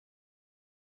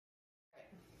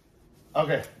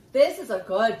Okay. This is a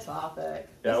good topic.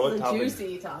 Yeah, this what is a topic?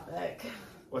 juicy topic.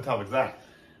 What topic's that?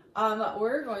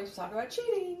 We're going to talk about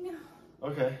cheating.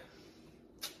 Okay.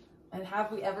 And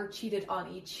have we ever cheated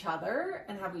on each other?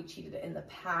 And have we cheated in the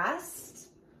past?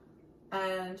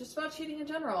 And just about cheating in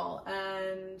general.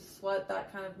 And what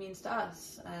that kind of means to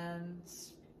us. And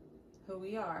who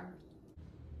we are.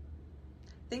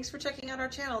 Thanks for checking out our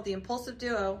channel, The Impulsive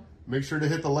Duo. Make sure to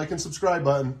hit the like and subscribe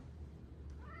button.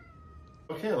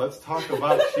 Okay, let's talk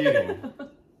about cheating.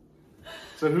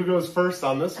 So who goes first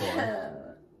on this one?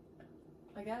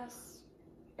 I guess.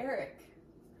 Eric.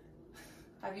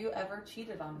 Have you ever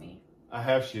cheated on me? I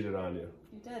have cheated on you.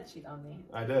 You did cheat on me.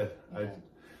 I did. You did.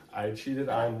 I cheated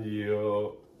on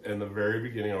you in the very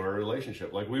beginning of our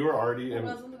relationship. Like, we were already in... It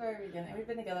wasn't the very beginning. We've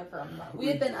been together for a month. We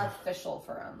had been official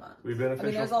for a month. We've been official.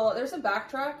 I mean, there's a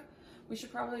backtrack. We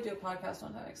should probably do a podcast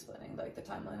one time explaining like the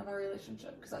timeline of our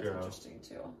relationship because that's interesting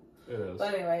too. It is.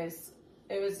 But anyways,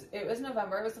 it was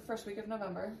November. It was the first week of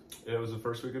November. It was the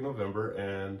first week of November,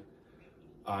 and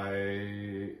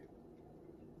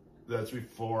that's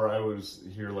before I was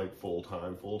here like full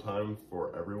time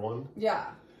for everyone. Yeah.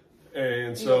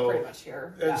 And you so were pretty much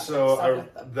here. And so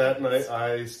that night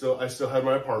I still had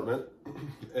my apartment,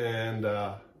 and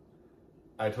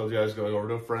I told you I was going over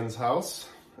to a friend's house.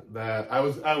 That I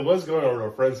was going over to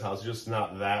a friend's house, just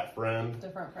not that friend.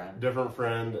 Different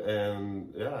friend,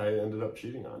 and yeah, I ended up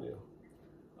cheating on you.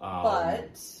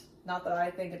 But not that I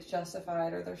think it's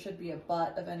justified or there should be a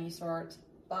but of any sort.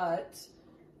 But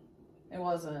it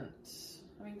wasn't.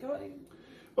 I mean,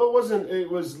 Well, it wasn't. It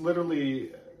was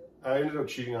literally. I ended up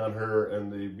cheating on her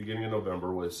in the beginning of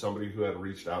November with somebody who had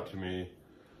reached out to me,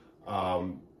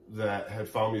 that had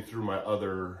found me through my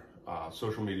other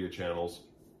social media channels.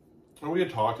 And we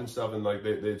had talked and stuff, and like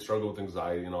they'd struggled with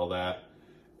anxiety and all that.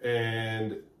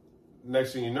 And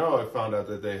next thing you know, I found out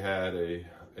that they had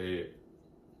an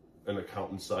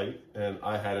accountant site, and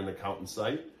I had an accountant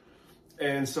site.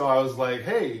 And so I was like,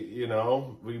 hey,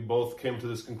 we both came to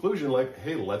this conclusion, like,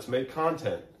 hey, let's make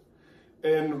content.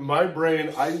 And my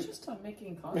brain, it's just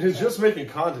making content. It's just making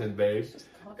content, babe.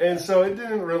 And so it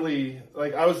didn't really,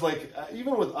 like, I was like,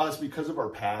 even with us, because of our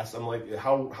past, I'm like,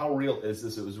 how real is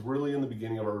this? It was really in the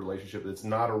beginning of our relationship. It's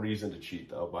not a reason to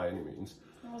cheat, though, by any means.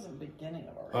 It wasn't the beginning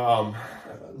of our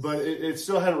relationship. But it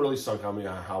still hadn't really sunk on me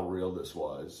on how real this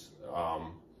was.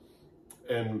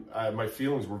 And my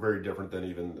feelings were very different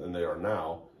than they are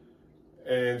now.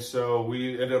 And so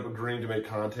we ended up agreeing to make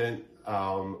content.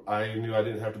 I knew I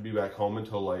didn't have to be back home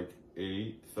until like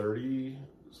 8:30,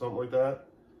 something like that.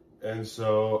 And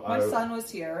so my son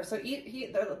was here. So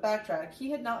the backtrack.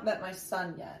 He had not met my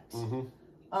son yet.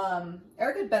 Mm-hmm.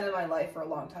 Eric had been in my life for a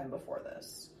long time before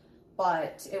this,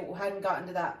 but it hadn't gotten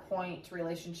to that point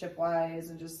relationship wise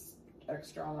and just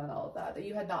extra and all of that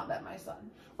you had not met my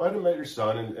son. Well, I hadn't met your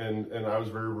son, and I was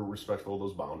very, very respectful of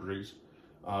those boundaries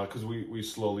because we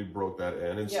slowly broke that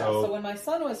in. And so when my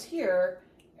son was here,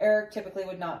 Eric typically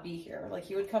would not be here. Like,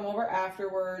 he would come over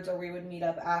afterwards, or we would meet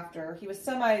up after. He was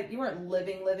you weren't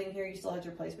living here. You still had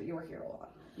your place, but you were here a lot.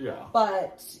 Yeah.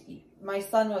 But my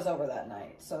son was over that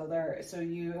night.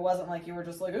 It wasn't like you were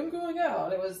just like, I'm going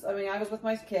out. It was, I was with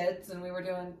my kids, and we were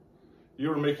doing... You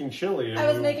were making chili.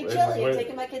 I was making chili and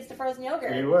taking my kids to frozen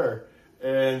yogurt. You were.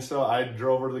 And so I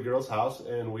drove over to the girl's house,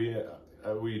 and we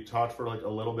talked for like a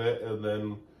little bit, and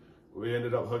then we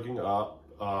ended up hooking up.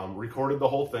 Recorded the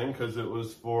whole thing because it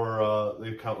was for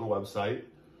the accountant website.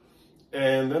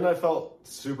 And then I felt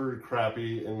super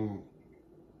crappy, and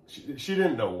she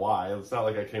didn't know why. It's not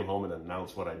like I came home and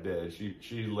announced what I did.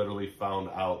 She literally found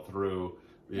out through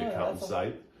the accountant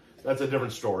site. That's a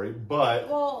different story, but...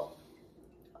 Well,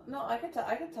 no, I could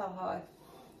tell how I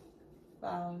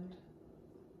found...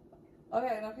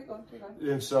 Okay, no, keep going.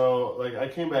 And so, like, I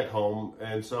came back home,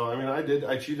 and so,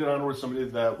 I cheated on her with somebody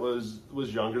that was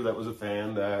younger, that was a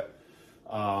fan, that,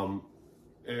 and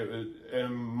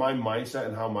my mindset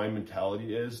and how my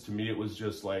mentality is, to me, it was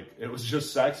just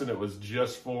sex, and it was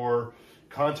just for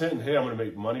content, and hey, I'm going to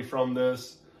make money from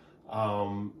this,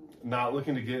 not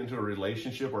looking to get into a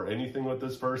relationship or anything with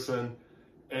this person,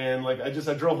 and, like, I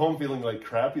drove home feeling, like,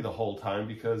 crappy the whole time,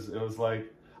 because it was,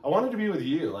 like, I wanted to be with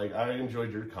you. Like, I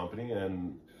enjoyed your company,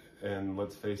 and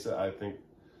let's face it, I think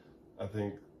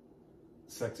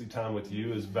sexy time with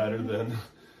you is better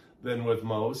than with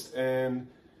most. And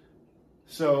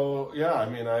so, yeah, I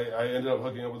ended up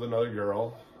hooking up with another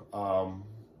girl.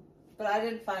 But I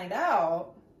didn't find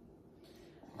out.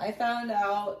 I found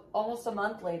out almost a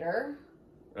month later.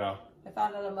 Yeah. I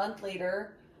found out a month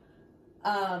later.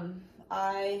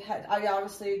 I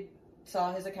obviously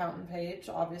saw his accountant page.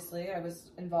 Obviously, I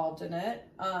was involved in it,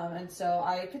 and so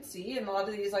I could see. And a lot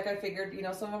of these, like I figured, you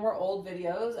know, some of them were old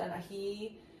videos, and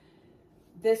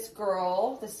this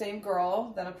girl, the same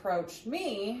girl that approached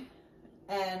me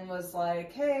and was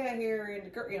like, hey, I hear you're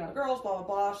into, you know, girls, blah, blah,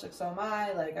 blah. She's like, so am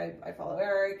I. Like, I follow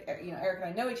Eric. You know, Eric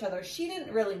and I know each other. She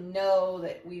didn't really know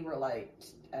that we were, like,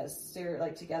 as serious,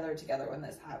 like, together when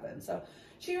this happened. So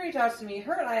she reached out to me.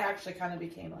 Her and I actually kind of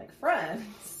became, like,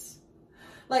 friends.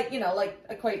 Like, you know, like,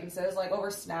 acquaintances, like,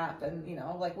 over Snap. And, you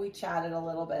know, like, we chatted a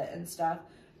little bit and stuff.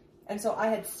 And so I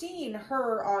had seen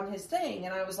her on his thing.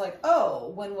 And I was like, oh,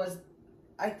 when was...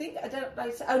 I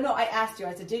asked you,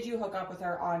 I said, did you hook up with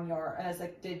her on your, and I was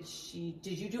like, did you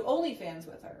do OnlyFans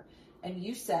with her? And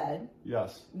you said,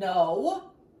 yes. No.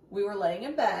 We were laying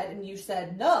in bed and you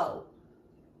said, no,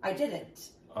 I didn't.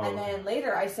 Oh. And then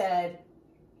later I said,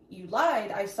 you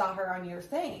lied, I saw her on your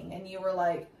thing. And you were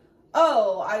like,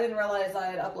 oh, I didn't realize I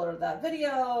had uploaded that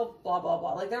video, blah, blah,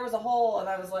 blah. Like there was a whole, and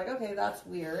I was like, okay, that's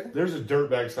weird. There's a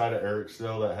dirtbag side of Eric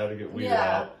still that had to get weeded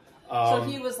out. So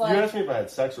he was like... You asked me if I had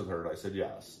sex with her, and I said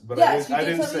yes. But yes, I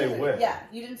didn't say when. Yeah,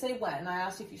 you didn't say when. And I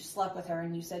asked you if you slept with her,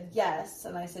 and you said yes.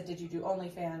 And I said, did you do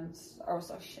OnlyFans? Oh,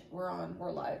 so shit, we're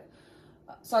live.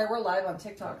 Sorry, we're live on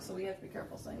TikTok, so we have to be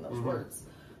careful saying those words.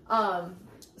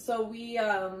 So he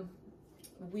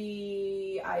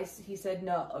said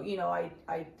no. You know,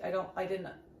 I didn't...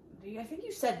 I think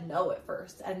you said no at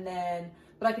first. And then...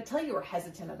 But I could tell you were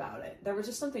hesitant about it. There was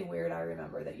just something weird, I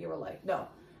remember, that you were like, no.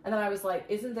 And then I was like,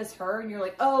 isn't this her? And you're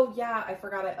like, oh, yeah, I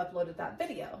forgot I uploaded that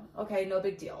video. Okay, no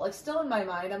big deal. Like, still in my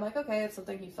mind, I'm like, okay, it's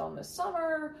something he filmed this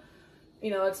summer.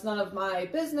 You know, it's none of my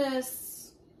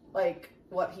business, like,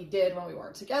 what he did when we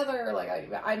weren't together.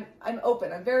 Like, I'm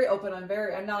open. I'm very open.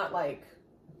 I'm not, like,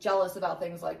 jealous about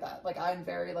things like that. Like, I'm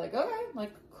very, like, okay,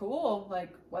 like, cool.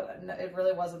 Like, what? It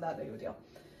really wasn't that big of a deal.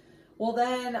 Well,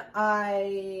 then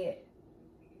I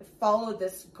followed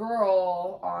this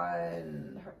girl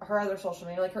on her other social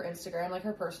media, like her Instagram, like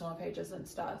her personal pages and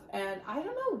stuff. And I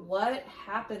don't know what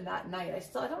happened that night.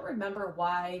 I don't remember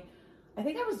why. I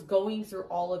think I was going through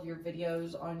all of your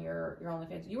videos on your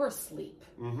OnlyFans. You were asleep,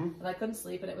 and I couldn't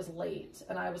sleep, and it was late.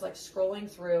 And I was like scrolling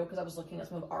through because I was looking at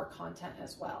some of our content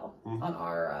as well on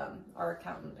our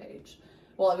accountant page.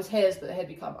 Well, it was his, but it had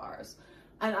become ours.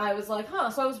 And I was like, huh.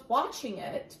 So I was watching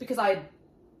it because I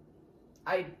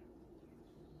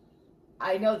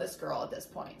know this girl at this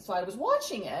point. So I was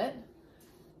watching it,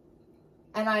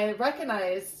 and I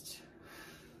recognized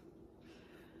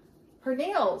her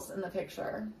nails in the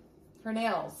picture. Her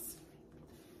nails.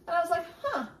 And I was like,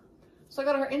 huh. So I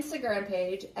go to her Instagram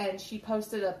page, and she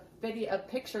posted a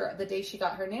picture the day she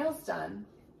got her nails done.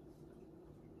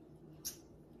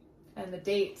 And the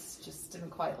dates just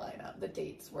didn't quite line up. The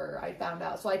dates were, I found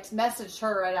out. So I messaged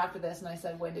her right after this, and I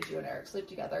said, when did you and Eric sleep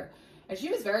together? And she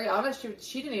was very honest.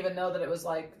 She didn't even know that it was,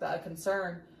 like, a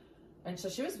concern. And so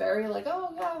she was very, like,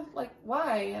 oh, yeah, like,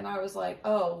 why? And I was like,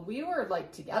 oh, we were,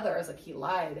 like, together. I was like, he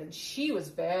lied. And she was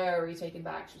very taken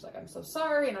back. She was like, I'm so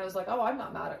sorry. And I was like, oh, I'm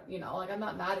not mad at, I'm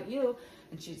not mad at you.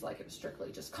 And she's like, it was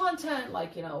strictly just content.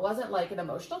 Like, it wasn't, like, an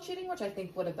emotional cheating, which I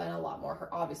think would have been a lot more,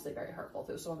 obviously, very hurtful. If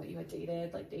it was someone that you had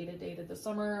dated this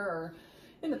summer or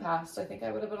in the past, I think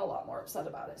I would have been a lot more upset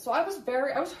about it. So I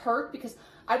was hurt because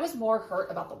I was more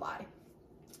hurt about the lie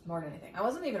more than anything. I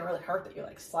wasn't even really hurt that you,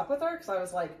 like, slept with her, because I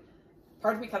was like,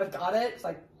 part of me kind of got it, because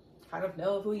I kind of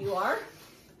know who you are.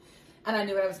 And I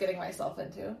knew what I was getting myself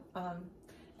into.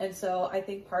 And so I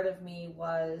think part of me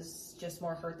was just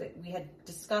more hurt that we had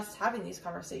discussed having these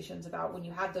conversations about when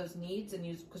you have those needs, and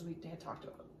because we had talked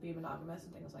about being monogamous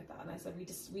and things like that. And I said,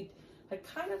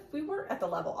 we weren't at the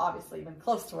level, obviously, even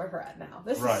close to where we're at now.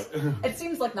 It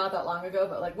seems like not that long ago,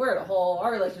 but, like, we're at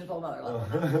our relationship a whole other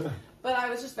level. But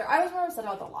I was more upset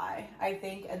about the lie, I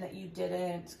think, and that you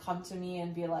didn't come to me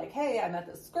and be like, hey, I met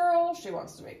this girl, she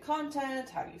wants to make content,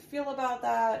 how do you feel about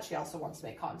that? She also wants to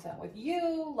make content with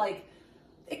you. Like,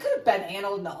 it could have been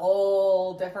handled in a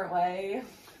whole different way.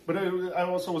 But I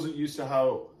also wasn't used to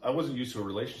a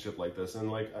relationship like this,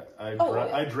 and, like,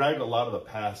 I dragged a lot of the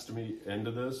past me into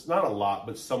this. Not a lot,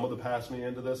 but some of the past me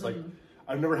into this. Like,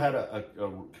 I've never had a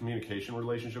communication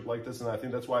relationship like this, and I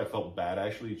think that's why I felt bad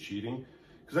actually cheating.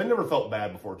 Because I never felt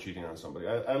bad before cheating on somebody.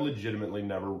 I legitimately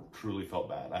never truly felt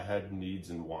bad. I had needs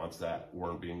and wants that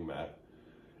weren't being met.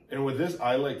 And with this,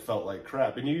 I, like, felt like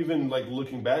crap. And you even, like,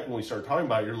 looking back when we started talking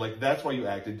about it, you're like, that's why you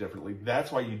acted differently.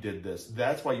 That's why you did this.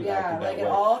 That's why you acted that way. Yeah, like, it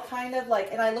all kind of,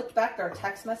 like, and I looked back at our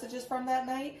text messages from that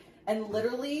night, and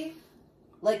literally,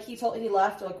 like, he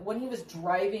left, like, when he was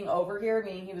driving over here,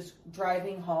 meaning he was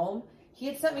driving home, he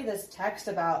had sent me this text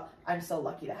about, I'm so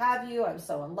lucky to have you. I'm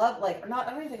so in love. Like, not,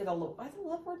 I don't even think the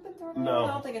love word been thrown No, around.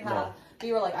 I don't think it had. no. But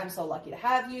you were like, I'm so lucky to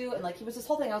have you. And like, he was this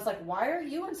whole thing. I was like, why are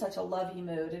you in such a lovey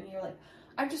mood? And you're like,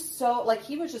 I'm just so, like,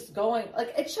 he was just going,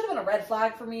 like, it should have been a red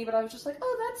flag for me, but I was just like,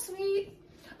 oh, that's sweet.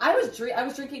 I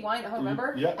was drinking wine at home,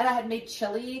 remember? Yeah. And I had made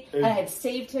chili, and I had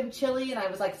saved him chili, and I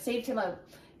was like, saved him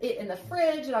it in the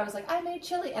fridge, and I was like, I made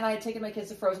chili, and I had taken my kids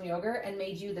to frozen yogurt and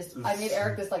made you this. I made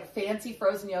Eric this like fancy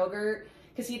frozen yogurt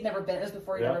because he'd never been. It was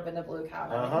before he'd ever been to Blue Cow.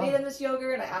 And I made him this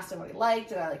yogurt, and I asked him what he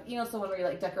liked, and I like, you know, someone where you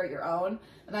like decorate your own,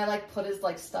 and I like put his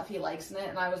like stuff he likes in it,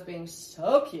 and I was being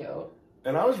so cute.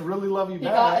 And I was really loving you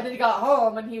back. And then he got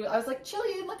home, and I was like,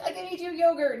 chili, look, I made you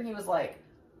yogurt, and he was like,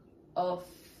 oh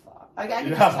fuck. I could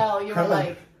just tell you were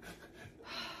like,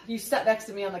 you sat next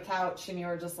to me on the couch, and you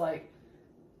were just like,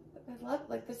 I love,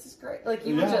 like, this is great. Like,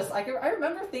 you were just, I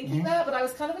remember thinking that, but I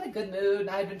was kind of in a good mood, and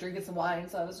I had been drinking some wine,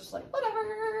 so I was just like,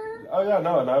 whatever. Oh, yeah,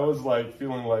 no, and I was, like,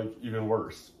 feeling, like, even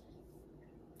worse.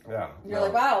 Yeah. You're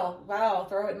like, wow,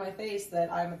 throw it in my face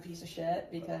that I'm a piece of shit,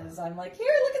 because I'm like,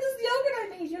 here, look at this yogurt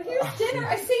I made you. Here's dinner.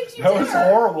 I saved you dinner. That was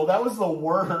horrible. That was the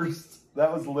worst.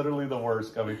 That was literally the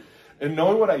worst coming. And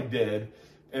knowing what I did,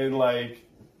 and, like,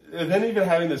 and then even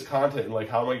having this content, and like,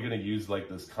 how am I going to use like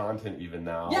this content even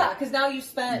now? Yeah, because now you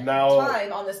spent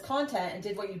time on this content and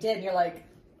did what you did, and you're like,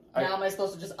 now am I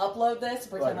supposed to just upload this,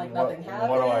 pretend like nothing happened?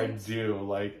 What do I do?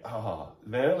 Like,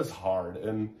 man, it was hard,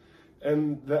 and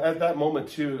at that moment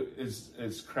too,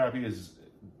 as crappy as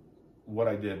what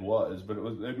I did was, but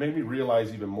it made me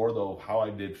realize even more though how I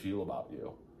did feel about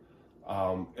you.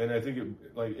 And I think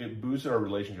it boosted our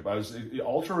relationship. I was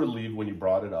ultra relieved when you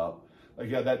brought it up. Like,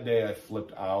 yeah, that day I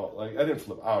flipped out. Like, I didn't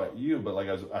flip out at you, but like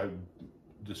I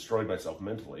destroyed myself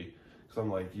mentally because I'm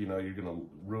like, you know, you're gonna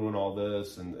ruin all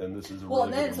this, and this is a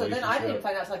really good relationship. Then I didn't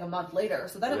find out until like a month later.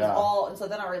 So then it was all, and so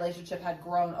then our relationship had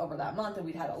grown over that month, and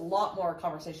we'd had a lot more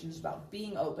conversations about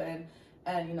being open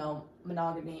and, you know,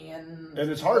 monogamy and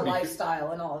it's hard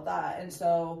lifestyle and all of that. And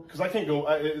so because I can't go,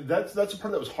 that's the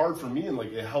part that was hard for me, and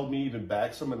like it held me even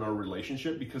back some in our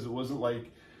relationship because it wasn't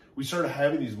like we started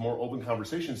having these more open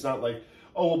conversations. Not like,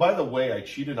 oh, well, by the way, I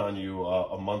cheated on you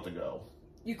a month ago.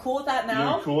 You cool with that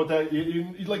now? You cool with that?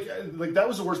 You like that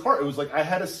was the worst part. It was like I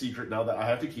had a secret now that I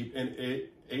have to keep, and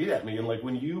it ate at me. And like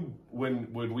when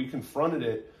we confronted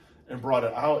it and brought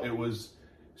it out, it was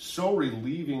so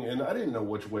relieving. And I didn't know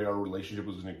which way our relationship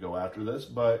was going to go after this,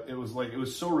 but it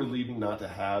was so relieving not to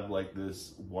have like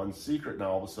this one secret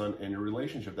now all of a sudden in your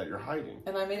relationship that you're hiding.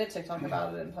 And I made a TikTok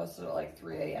about it and posted it at like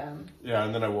 3 a.m. Yeah,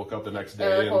 and then I woke up the next day.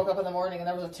 Eric woke up in the morning and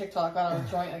there was a TikTok on our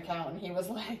joint account, and he was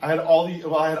like, I had all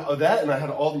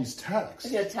these texts.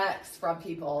 He had texts from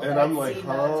people and that I'm like, seen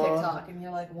the TikTok, and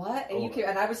you're like, what? And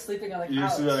and I was sleeping on the couch. You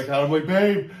see that couch? I'm like,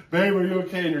 babe, are you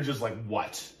okay? And you're just like,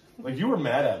 what? Like, you were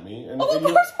mad at me. And, of course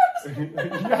I was.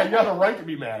 Yeah, you had a right to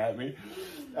be mad at me.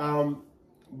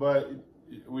 But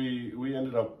we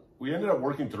ended up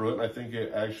working through it, and I think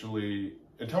it actually,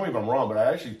 and tell me if I'm wrong, but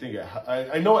I actually think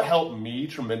I know it helped me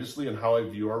tremendously in how I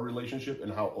view our relationship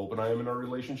and how open I am in our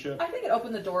relationship. I think it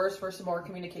opened the doors for some more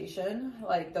communication,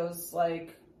 like those,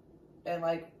 like, and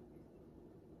like,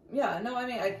 yeah, no, I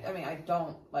mean, I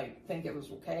don't like think it was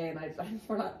okay, and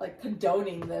we're not like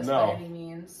condoning this by any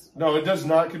means. No, it does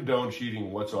not condone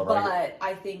cheating whatsoever. But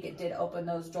I think it did open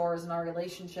those doors in our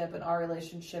relationship, and our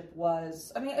relationship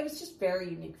was, I mean, it was just very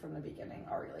unique from the beginning,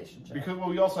 our relationship. Because, well,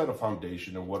 we also had a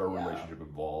foundation of what our relationship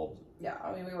involved. Yeah,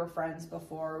 I mean, we were friends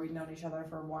before, we'd known each other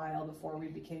for a while before we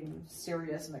became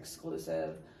serious and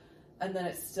exclusive, and then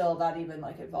it's still that even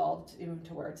like evolved even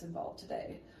to where it's involved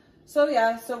today. So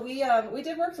yeah, so we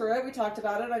did work through it. We talked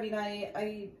about it. I mean,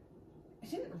 I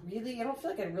didn't really. I don't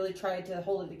feel like I really tried to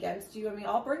hold it against you. I mean,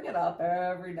 I'll bring it up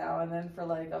every now and then for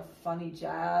like a funny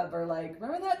jab, or like,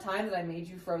 remember that time that I made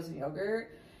you frozen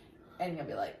yogurt, and you'll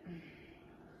be like,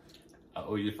 I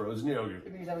owe you frozen yogurt.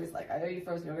 And he's always like, I owe you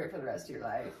frozen yogurt for the rest of your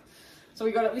life. So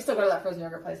we still go to that frozen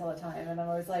yogurt place all the time, and I'm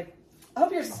always like, I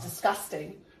hope yours is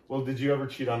disgusting. Well, did you ever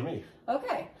cheat on me?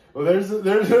 Okay. Well, there's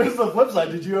the flip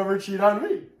side. Did you ever cheat on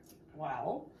me?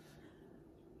 Well,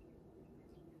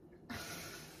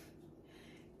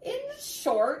 in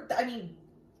short, I mean,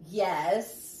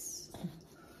 yes,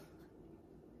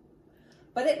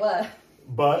 but it was.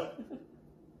 But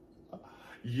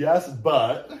yes,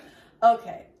 but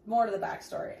okay. More to the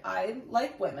backstory. I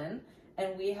like women,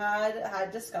 and we had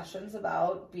discussions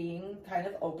about being kind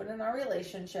of open in our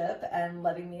relationship and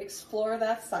letting me explore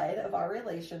that side of our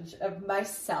relationship, of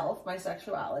myself, my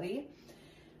sexuality.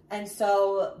 And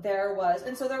so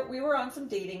we were on some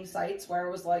dating sites where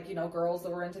it was like, you know, girls that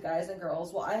were into guys and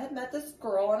girls. Well, I had met this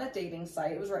girl on a dating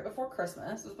site. It was right before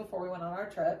Christmas. It was before we went on our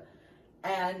trip.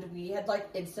 and we had like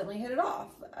instantly hit it off.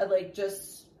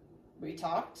 We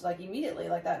talked like immediately.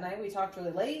 Like that night we talked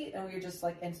really late and we just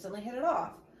like instantly hit it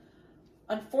off.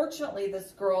 Unfortunately,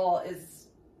 this girl is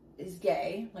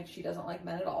gay. Like, she doesn't like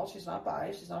men at all. She's not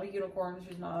bi. She's not a unicorn.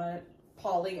 She's not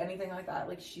poly, anything like that.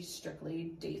 Like, she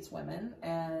strictly dates women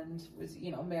and was,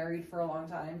 married for a long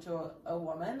time to a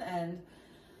woman. And,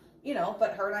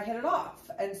 but her and I hit it off.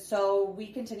 And so we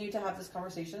continued to have these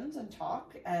conversations and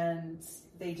talk, and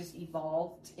they just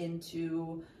evolved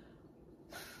into...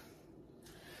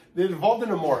 They evolved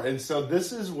into more. And so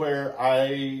this is where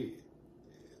her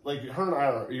and I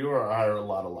are a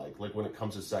lot alike. Like, when it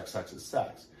comes to sex is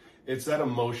sex. It's that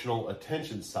emotional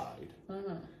attention side.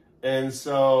 Mm-hmm. And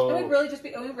so... And we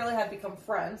really had become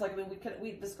friends. Like, I mean,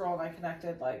 this girl and I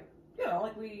connected, like,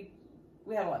 we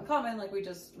had a lot in common. Like, we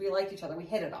liked each other. We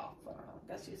hit it off. I don't know,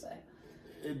 I guess you'd say.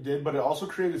 It did, but it also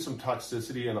created some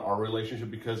toxicity in our relationship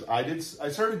because I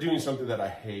started doing something that I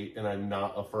hate and I'm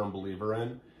not a firm believer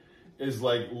in, is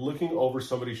like looking over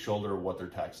somebody's shoulder what they're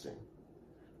texting.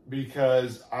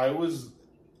 Because I was,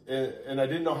 and I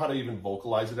didn't know how to even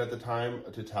vocalize it at the time,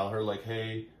 to tell her like,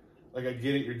 hey, like, I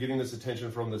get it, you're getting this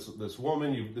attention from this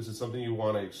woman, this is something you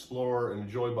want to explore and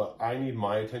enjoy, but I need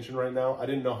my attention right now. I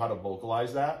didn't know how to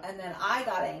vocalize that. And then I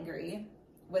got angry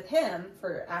with him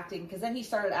for acting, because then he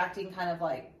started acting kind of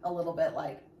like a little bit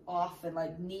like off and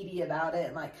like needy about it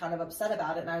and like kind of upset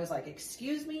about it. And I was like,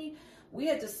 excuse me? We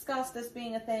had discussed this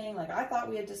being a thing. Like, I thought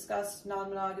we had discussed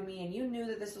non-monogamy, and you knew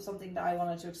that this was something that I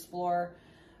wanted to explore,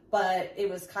 but it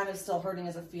was kind of still hurting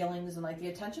as a feelings and like the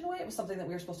attention way. It was something that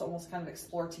we were supposed to almost kind of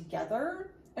explore together,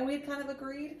 and we had kind of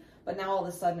agreed. But now all of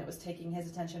a sudden it was taking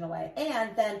his attention away.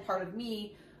 And then part of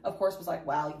me, of course, was like,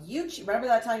 wow, remember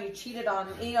that time you cheated on,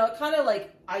 kind of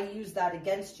like I used that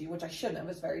against you, which I shouldn't have. It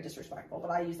was very disrespectful, but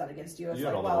I used that against you. You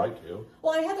had all the right to.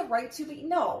 Well, I had the right to, but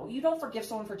no, you don't forgive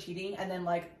someone for cheating and then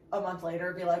like a month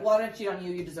later be like, well, I didn't cheat on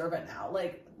you, you deserve it now.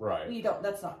 Like, right. You don't,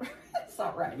 that's not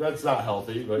right. That's not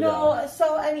healthy, but no, yeah.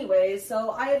 So anyways,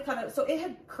 so I had so it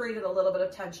had created a little bit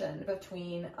of tension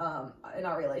between, in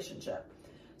our relationship.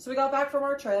 So we got back from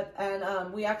our trip,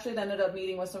 and we actually ended up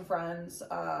meeting with some friends,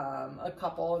 a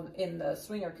couple in the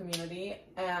swinger community,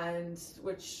 and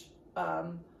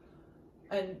kind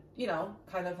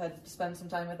of had spent some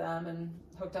time with them and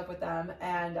hooked up with them,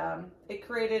 and it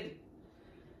created.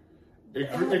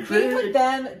 Being with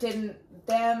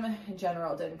them in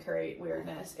general didn't create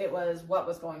weirdness. It was what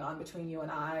was going on between you and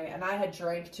I had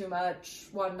drank too much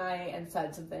one night and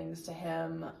said some things to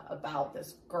him about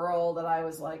this girl that I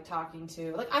was like talking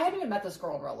to. Like, I hadn't even met this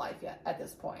girl in real life yet at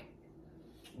this point.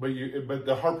 But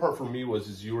the hard part for me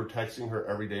is you were texting her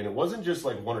every day, and it wasn't just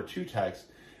like one or two texts.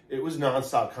 It was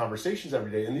nonstop conversations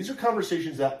every day. And these are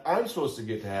conversations that I'm supposed to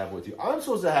get to have with you. I'm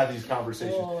supposed to have these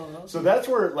conversations. Oh. So that's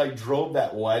where it like drove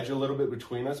that wedge a little bit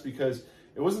between us, because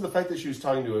it wasn't the fact that she was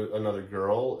talking to another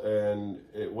girl, and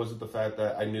it wasn't the fact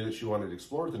that I knew that she wanted to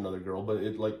explore with another girl, but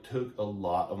it like took a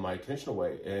lot of my attention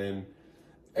away. And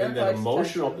that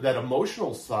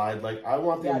emotional side, like I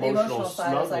want the emotional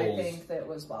side is, I think, that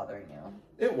was bothering you.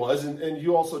 It was, and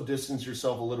you also distanced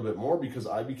yourself a little bit more because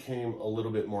I became a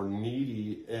little bit more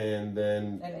needy and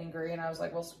angry, and I was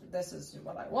like, well, this is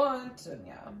what I want, and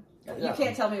you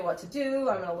can't tell me what to do.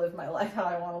 I'm going to live my life how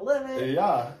I want to live it.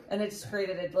 Yeah. And it just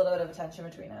created a little bit of a tension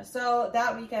between us. So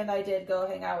that weekend I did go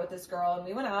hang out with this girl, and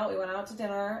we went out to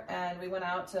dinner, and we went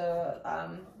out to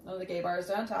one of the gay bars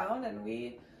downtown, and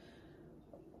we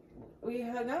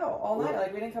hung out all night.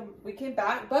 Like, we came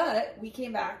back, but we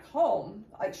came back home.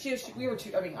 Like, obviously we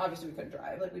couldn't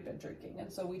drive. Like, we'd been drinking.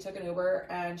 And so we took an Uber,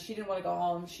 and she didn't want to go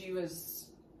home. That's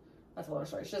a long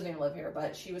story. She doesn't even live here,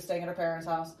 but she was staying at her parents'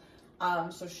 house.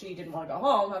 So she didn't want to go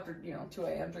home after, 2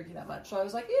 a.m. drinking that much. So I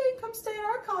was like, hey, come stay in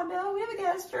our condo. We have a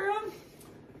guest room.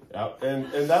 Yeah.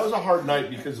 And that was a hard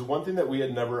night, because one thing that we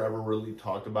had never ever really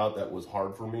talked about that was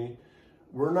hard for me,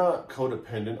 we're not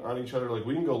codependent on each other. Like,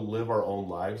 we can go live our own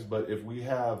lives, but if we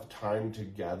have time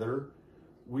together,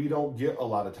 we don't get a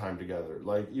lot of time together.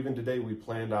 Like, even today we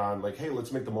planned on like, hey,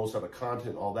 let's make the most out of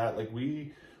content, all that. Like,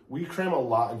 we cram a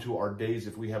lot into our days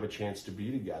if we have a chance to be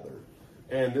together.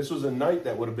 And this was a night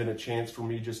that would have been a chance for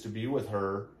me just to be with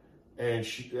her. And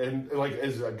like,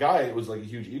 as a guy, it was like a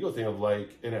huge ego thing of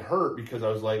like, and it hurt because I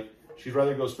was like, you'd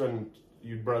rather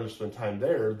spend time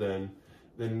there than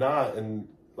not. And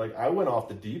like, I went off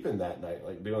the deep end that night,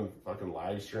 like doing fucking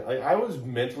live stream. Like, I was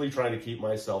mentally trying to keep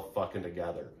myself fucking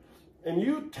together. And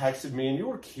you texted me, and you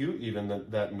were cute even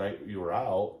that night you were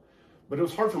out. But it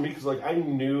was hard for me because like, I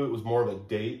knew it was more of a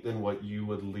date than what you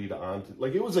would lead on to.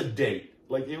 Like, it was a date.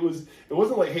 Like it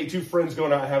wasn't like, hey, two friends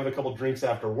going out and having a couple drinks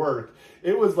after work.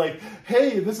 It was like,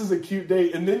 hey, this is a cute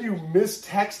date. And then you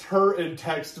mistext her and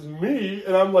text me.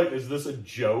 And I'm like, is this a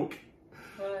joke?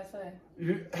 What did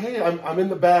I say? Hey, I'm in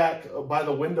the back by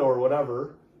the window or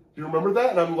whatever. Do you remember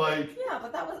that? And I'm like... Yeah,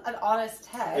 but that was an honest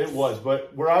text. It was,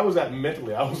 but where I was at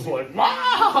mentally, I was like,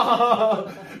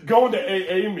 ah! Going to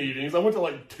AA meetings. I went to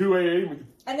like 2 AA meetings.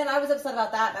 And then I was upset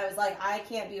about that, and I was like, I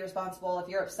can't be responsible if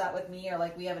you're upset with me or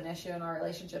like we have an issue in our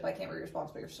relationship. I can't be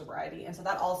responsible for your sobriety. And so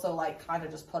that also like kind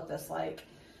of just put this like,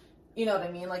 you know what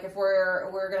I mean? Like if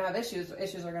we're gonna have issues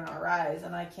are gonna arise,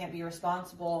 and I can't be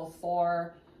responsible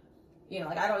for, you know,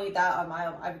 like I don't need that on my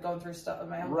own. I've gone through stuff in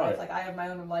my own life. Like I have my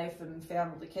own life and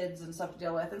family, kids and stuff to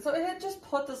deal with. And so it had just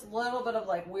put this little bit of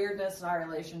like weirdness in our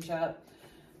relationship.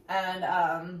 And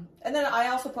then I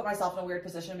also put myself in a weird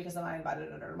position because then I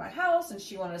invited her to my house and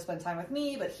she wanted to spend time with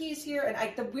me, but he's here.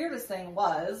 And the weirdest thing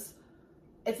was,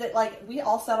 is that like we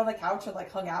all sat on the couch and like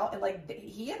hung out and like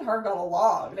he and her got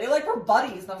along. They like were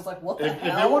buddies, and I was like, what the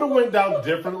hell? If it would have went down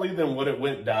differently than what it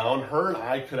went down, her and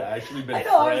I could have actually been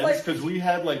friends because we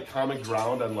had like common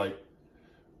ground and like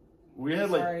we had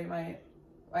like. Sorry, my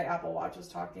Apple Watch was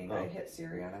talking. I hit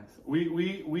Siri on accident.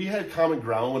 We had common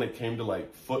ground when it came to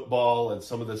like football and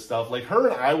some of this stuff. Like her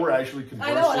and I were actually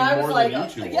conversing more than you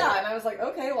two were. Yeah, and I was like,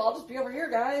 okay, well I'll just be over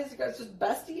here, guys. You guys just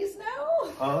besties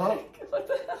now? Like, what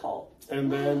the hell?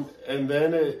 And then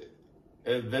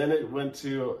it went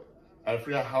to, I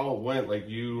forgot how it went. Like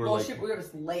you were like, we were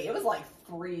just late. It was like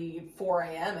 4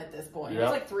 a.m. at this point. It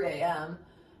was like 3 a.m.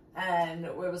 And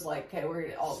it was like, okay,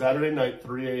 we're all Saturday night,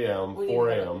 3 a.m., 4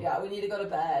 a.m. Yeah, we need to go to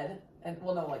bed. And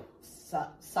well, no, like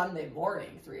Sunday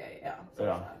morning, 3 a.m.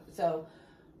 So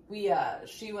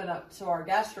she went up to our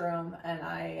guest room, and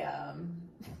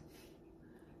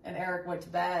and Eric went to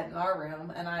bed in our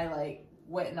room, and I like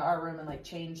went into our room and like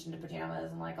changed into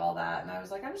pajamas and like all that. And I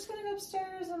was like, I'm just gonna go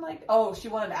upstairs and like, oh, she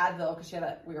wanted Advil because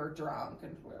we were drunk,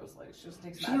 and I was like,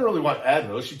 she didn't really want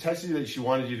Advil. She texted you that she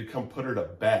wanted you to come put her to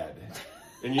bed.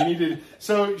 And you needed,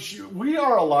 we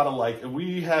are a lot alike.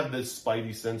 We have this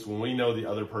spidey sense when we know the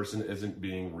other person isn't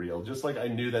being real. Just like I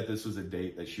knew that this was a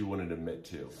date that she wouldn't admit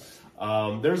to.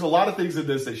 There's a lot of things in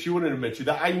this that she wouldn't admit to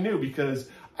that I knew because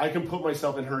I can put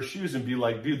myself in her shoes and be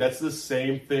like, dude, that's the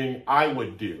same thing I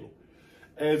would do.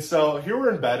 And so here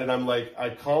we're in bed, and I'm like,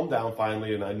 I calmed down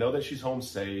finally, and I know that she's home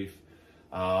safe.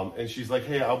 And she's like,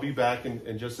 hey, I'll be back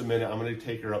in just a minute. I'm going to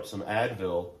take her up some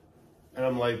Advil. And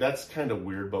I'm like, that's kind of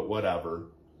weird, but whatever.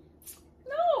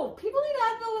 No, people need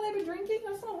Advil when they've been drinking.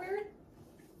 That's not weird.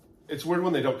 It's weird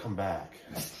when they don't come back.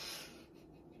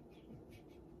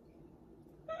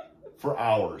 For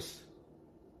hours.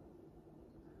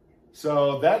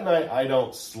 So that night, I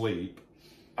don't sleep.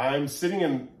 I'm sitting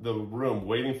in the room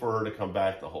waiting for her to come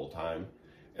back the whole time.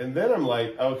 And then I'm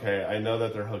like, okay, I know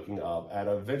that they're hooking up. At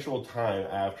an eventual time,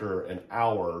 after an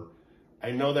hour,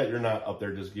 I know that you're not up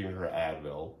there just giving her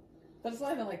Advil. But it's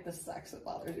not even like the sex that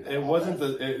bothers you. It wasn't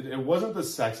the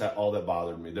sex at all that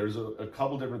bothered me. There's a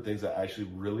couple different things that actually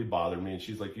really bothered me. And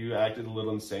she's like, you acted a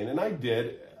little insane. And I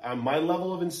did. On my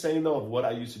level of insane, though, of what I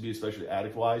used to be, especially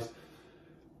addict-wise,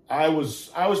 I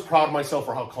was proud of myself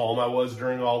for how calm I was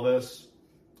during all this.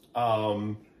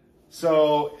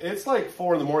 So it's like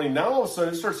 4 a.m. Now all of a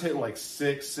sudden it starts hitting like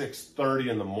 6:30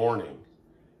 in the morning.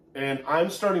 And I'm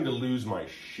starting to lose my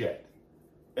shit.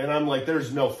 And I'm like,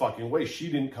 there's no fucking way she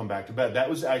didn't come back to bed. That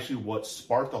was actually what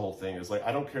sparked the whole thing. Is like,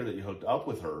 I don't care that you hooked up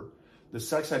with her. The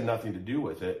sex had nothing to do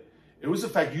with it. It was the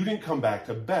fact you didn't come back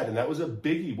to bed. And that was a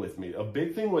biggie with me. A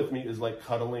big thing with me is like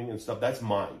cuddling and stuff. That's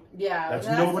mine. Yeah. That's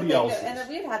nobody else's. And then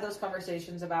we've had those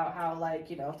conversations about how, like,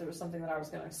 you know, if there was something that I was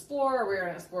going to explore or we were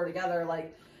going to explore together,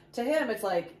 like, to him, it's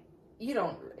like,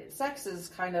 sex is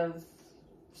kind of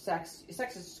sex is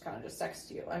just kind of just sex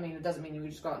to you. I mean, it doesn't mean we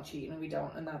just go out and cheat, and we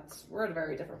don't, and we're at a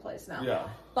very different place now. Yeah.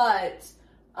 But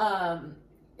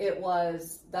it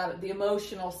was that the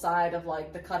emotional side of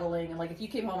like the cuddling, and like if you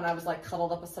came home and I was like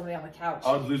cuddled up with somebody on the couch,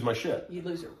 I would lose my shit. You'd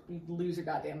lose your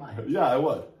goddamn mind. Yeah, I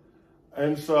would.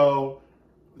 And so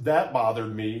that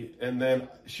bothered me. And then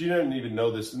she didn't even know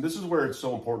this. And this is where it's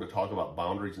so important to talk about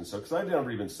boundaries and stuff. Because I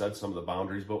never even said some of the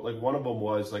boundaries. But like one of them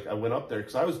was like I went up there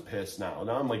because I was pissed now.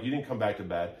 Now I'm like, you didn't come back to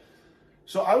bed.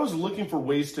 So I was looking for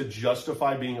ways to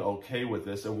justify being okay with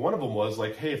this. And one of them was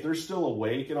like, hey, if they're still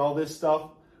awake and all this stuff,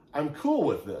 I'm cool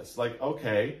with this. Like,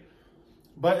 okay.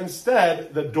 But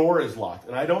instead, the door is locked.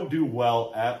 And I don't do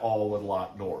well at all with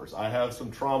locked doors. I have some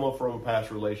trauma from a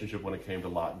past relationship when it came to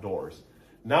locked doors.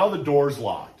 Now the door's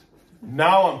locked.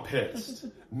 Now I'm pissed.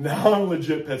 Now I'm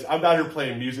legit pissed. I'm down here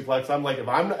playing music like I'm like, if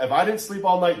I didn't sleep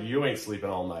all night, you ain't sleeping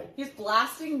all night. He's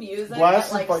blasting music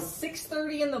Blasting at like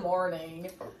 6:30 in the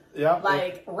morning. Yeah.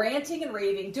 Like ranting and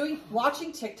raving,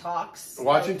 watching TikToks.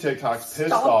 Watching like, TikToks, pissed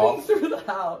stomping off. through the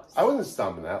house. I wasn't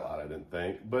stomping that loud, I didn't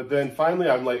think. But then finally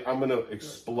I'm like, I'm gonna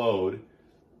explode.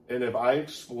 And if I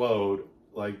explode,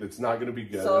 like, it's not gonna be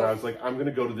good. So, and I was like, I'm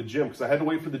gonna go to the gym because I had to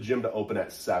wait for the gym to open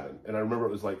at 7. And I remember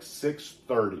it was like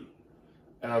 6:30.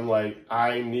 And I'm like,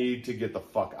 I need to get the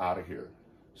fuck out of here.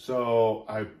 So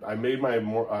I made my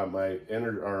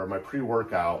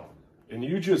pre-workout, and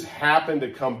you just happened to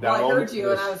come down. Well, I heard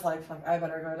you, and I was like, fuck, I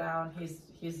better go down.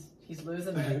 He's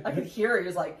losing it. I could hear he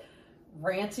was like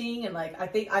ranting, and like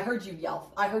I heard you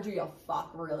yell. I heard you yell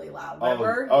 "fuck" really loud.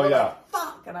 Remember? Oh you were yeah. like,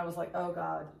 fuck, and I was like, oh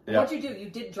god. Yeah. What'd you do? You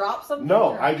did drop something?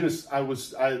 No,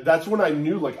 or? that's when I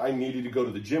knew like I needed to go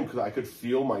to the gym because I could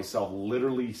feel myself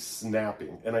literally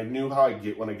snapping, and I knew how I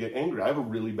get when I get angry. I have a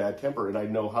really bad temper, and I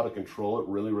know how to control it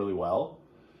really, really well.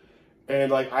 And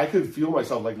like I could feel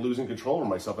myself like losing control over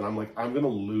myself, and I'm like, I'm gonna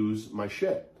lose my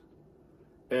shit.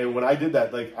 And when I did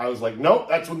that, like I was like, nope,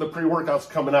 that's when the pre-workout's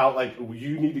coming out. Like,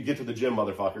 you need to get to the gym,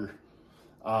 motherfucker.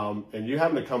 And you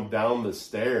having to come down the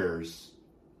stairs.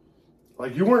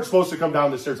 Like, you weren't supposed to come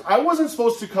down the stairs. I wasn't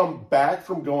supposed to come back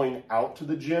from going out to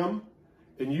the gym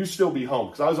and you still be home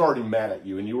because I was already mad at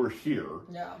you and you were here.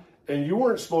 Yeah. And you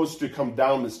weren't supposed to come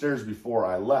down the stairs before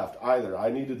I left either. I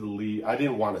needed to leave. I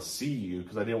didn't want to see you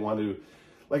because I didn't want to.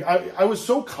 Like, I was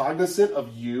so cognizant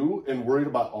of you and worried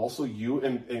about also you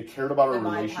and cared about our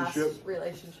relationship. Past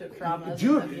relationship trauma.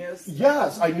 Dude, abuse.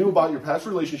 yes, I knew about your past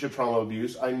relationship trauma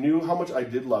abuse. I knew how much I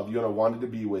did love you and I wanted to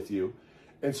be with you.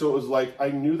 And so it was like, I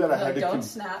knew that I had to... Don't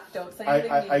snap, don't say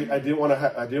anything mean. I didn't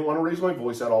want to raise my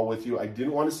voice at all with you. I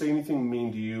didn't want to say anything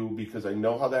mean to you because I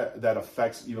know how that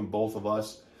affects even both of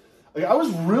us. Like, I was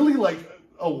really like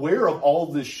aware of all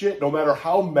of this shit. No matter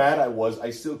how mad I was,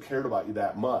 I still cared about you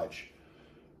that much.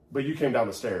 But you came down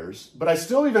the stairs. But I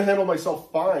still even handled myself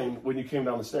fine when you came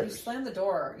down the stairs. You slammed the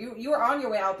door. You were on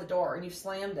your way out the door and you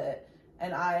slammed it.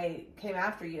 And I came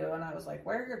after you and I was like,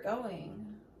 where are you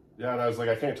going? Yeah, and I was like,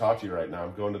 I can't talk to you right now.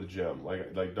 I'm going to the gym.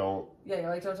 Like don't. Yeah, you're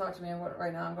like, don't talk to me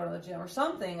right now. I'm going to the gym or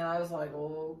something. And I was like,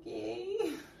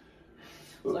 okay.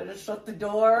 So I just shut the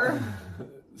door.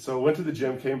 So went to the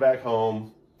gym, came back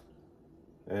home,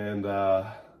 and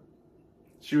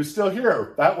she was still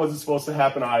here. That wasn't supposed to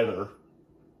happen either.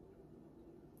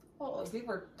 Well, we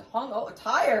were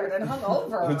tired and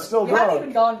hungover. And still we drunk. hadn't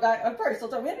even gone back. I'm probably still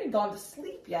tired. We hadn't even gone to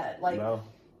sleep yet. Like, no.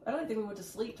 I don't think we went to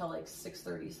sleep till like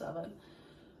 6:37.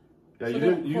 Yeah, So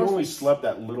you only slept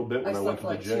that little bit when I went to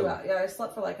the gym. I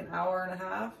slept for like an hour and a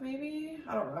half, maybe.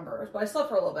 I don't remember, but I slept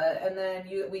for a little bit, and then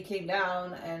we came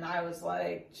down, and I was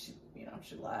like,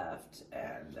 she left,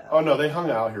 and oh no, they hung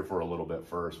out here for a little bit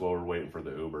first while we were waiting for the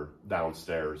Uber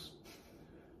downstairs,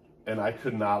 and I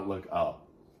could not look up.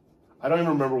 I don't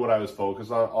even remember what I was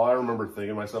focused on. All I remember thinking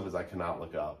to myself is I cannot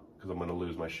look up because I'm going to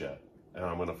lose my shit, and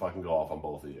I'm going to fucking go off on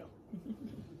both of you.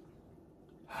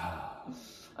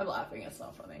 I'm laughing. It's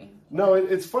not funny. No,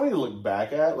 it's funny to look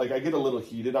back at. Like, I get a little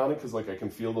heated on it because, like, I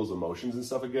can feel those emotions and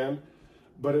stuff again.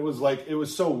 But it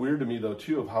was so weird to me, though,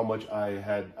 too, of how much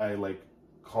I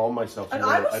calmed myself. And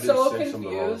I was so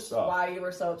confused why you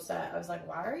were so upset. I was like,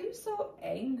 why are you so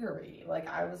angry? Like,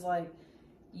 I was like,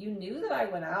 you knew that I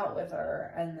went out with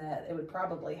her and that it would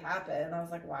probably happen. And I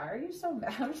was like, why are you so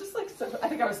mad? I was just like, I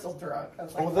think I was still drunk. I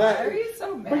was like, why are you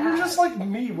so mad? But you're just like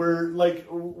me, where, like,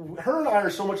 her and I are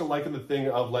so much alike in the thing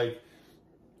of, like,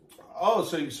 oh,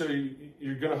 so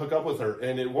you're going to hook up with her,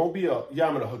 and it won't be I'm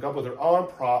going to hook up with her.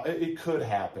 Oh, it could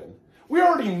happen. We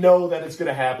already know that it's going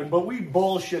to happen, but we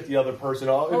bullshit the other person.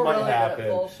 Oh, it might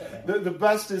happen. The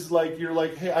best is, like, you're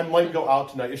like, hey, I might go out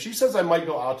tonight. If she says I might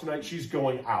go out tonight, she's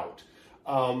going out.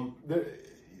 No.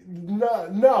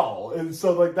 And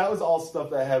so, like, that was all stuff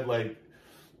that I had, like,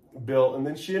 built. And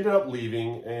then she ended up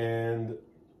leaving, and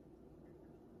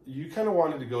you kind of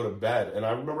wanted to go to bed. And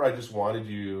I remember I just wanted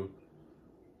you,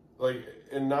 like,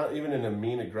 and not even in a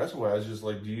mean, aggressive way. I was just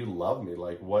like, do you love me?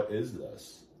 Like, what is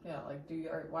this? Yeah, like,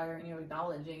 why aren't you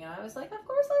acknowledging? And I was like, of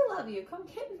course I love you. Come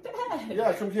get in bed.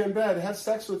 Yeah, come get in bed. Have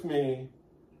sex with me.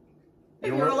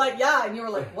 And you were like, yeah. And you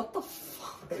were like, what the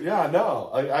fuck? Yeah,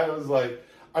 no. I was like,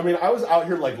 I mean, I was out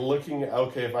here, like, looking,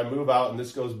 okay, if I move out and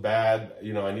this goes bad,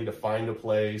 I need to find a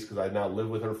place because I now live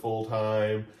with her full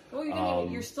time. Well,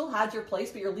 you still had your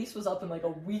place, but your lease was up in, like, a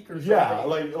week or so. Yeah,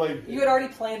 like you had already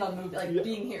planned on moving, like,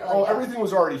 being here. Like, everything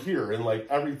was already here, and, like,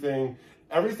 everything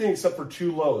except for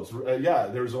 2 loads.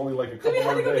 There was only, like, a couple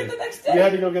more days. You had to go get the next day. We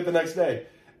had to go get the next day.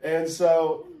 And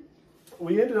so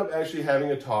we ended up actually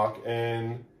having a talk,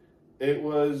 and it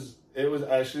was it was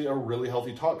actually a really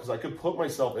healthy talk because I could put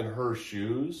myself in her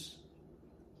shoes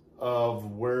of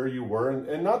where you were,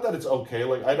 and not that it's okay.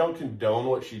 Like, I don't condone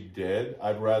what she did.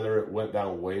 I'd rather it went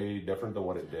down way different than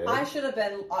what it did. I should have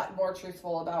been a lot more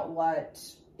truthful about what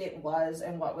it was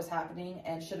and what was happening,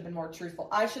 and should have been more truthful.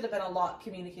 I should have been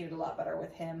communicated a lot better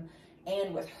with him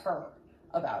and with her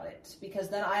about it, because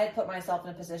then I had put myself in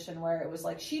a position where it was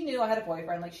like, she knew I had a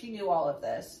boyfriend, like she knew all of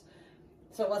this.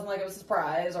 So it wasn't like it was a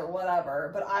surprise or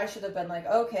whatever, but I should have been like,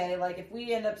 okay, like if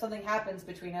we end up, something happens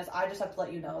between us, I just have to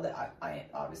let you know that I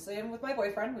obviously am with my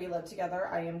boyfriend. We live together.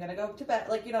 I am going to go to bed.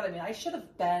 Like, you know what I mean? I should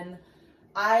have been,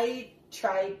 I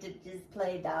tried to just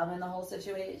play dumb in the whole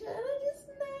situation.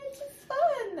 It's just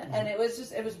fun. And it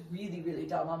was really, really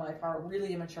dumb on my part,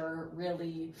 really immature,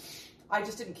 really, I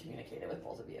just didn't communicate it with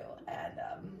both of you. And,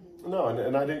 no,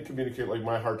 and I didn't communicate, like,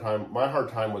 my hard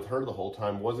time with her the whole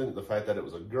time wasn't the fact that it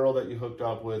was a girl that you hooked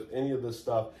up with, any of this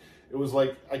stuff. It was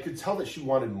like, I could tell that she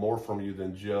wanted more from you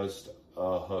than just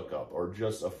a hookup or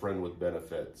just a friend with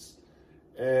benefits.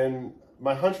 And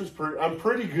my hunch was I'm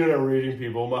pretty good at reading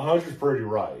people. My hunch was pretty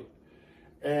right.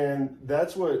 And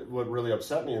that's what really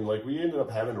upset me. And, like, we ended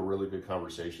up having a really good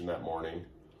conversation that morning.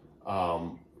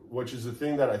 Which is the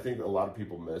thing that I think a lot of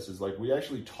people miss, is like, we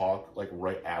actually talked like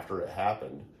right after it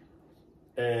happened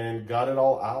and got it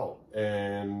all out.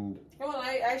 And well,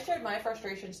 I shared my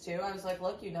frustrations too. I was like,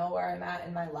 look, you know where I'm at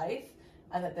in my life,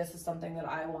 and that this is something that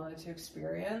I wanted to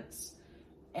experience.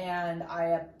 And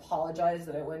I apologize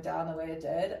that it went down the way it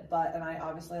did, and I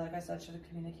obviously, like I said, should have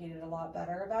communicated a lot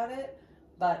better about it.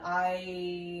 But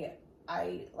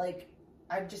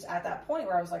I'm just at that point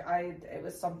where I was like, it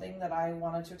was something that I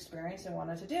wanted to experience and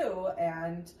wanted to do.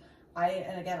 And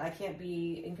again, I can't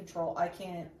be in control.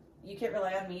 You can't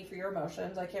rely on me for your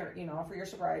emotions. I can't, for your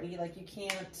sobriety. Like, you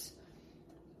can't,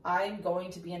 I'm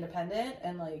going to be independent.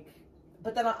 And like,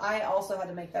 but then I also had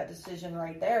to make that decision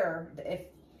right there. If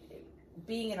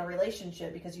being in a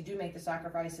relationship, because you do make the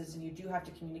sacrifices and you do have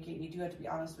to communicate and you do have to be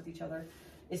honest with each other,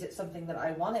 is it something that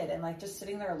I wanted? And like, just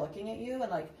sitting there looking at you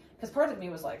and like, because part of me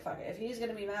was like, fuck it, if he's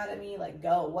going to be mad at me, like,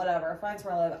 go, whatever, find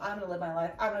somewhere to live, I'm going to live my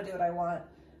life, I'm going to do what I want.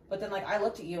 But then, like, I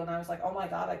looked at you and I was like, oh my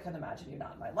God, I couldn't imagine you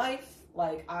not in my life.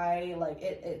 Like,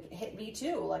 it hit me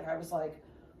too. Like, I was like,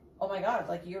 oh my God,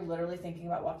 like, you're literally thinking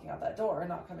about walking out that door and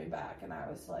not coming back. And I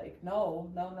was like,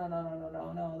 no,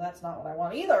 that's not what I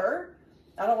want either.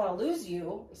 I don't want to lose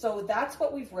you. So that's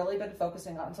what we've really been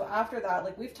focusing on. So after that,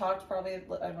 like, we've talked probably, I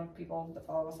don't know, people that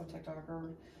follow us on TikTok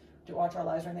or to watch our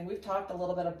lives or anything, we've talked a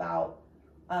little bit about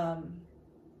how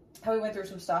we went through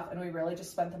some stuff, and we really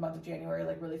just spent the month of January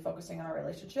like really focusing on our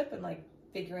relationship and like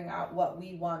figuring out what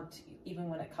we want, even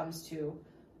when it comes to,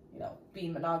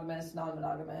 being monogamous,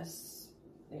 non-monogamous,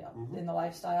 in the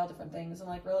lifestyle, different things, and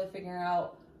like really figuring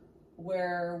out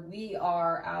where we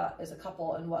are at as a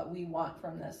couple and what we want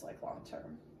from this, like, long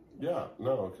term. Yeah,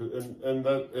 no, and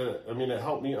that, I mean, it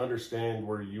helped me understand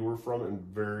where you were from and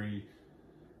very,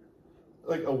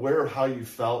 like, aware of how you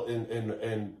felt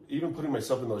and even putting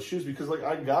myself in those shoes, because, like,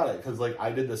 I got it, because, like,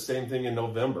 I did the same thing in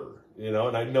November, and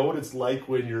I know what it's like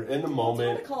when you're in the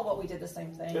moment. It's hard to call what we did the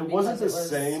same thing. It wasn't the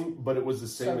same, but it was the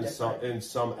same in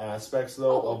some aspects,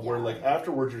 though, where, like,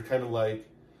 afterwards you're kind of like,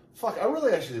 fuck, I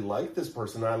really actually like this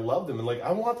person, and I love them, and, like,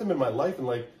 I want them in my life, and,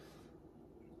 like,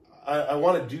 I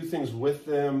want to do things with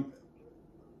them,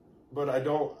 but I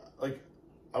don't, like,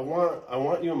 I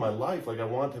want you in my life, like, I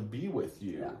want to be with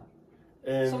you. Yeah.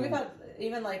 And so we've had,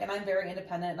 even like, and I'm very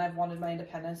independent, and I've wanted my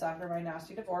independence after my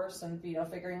nasty divorce and,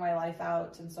 figuring my life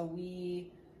out. And so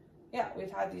we've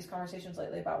had these conversations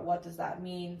lately about what does that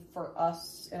mean for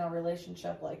us in a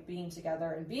relationship, like being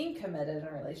together and being committed in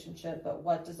a relationship, but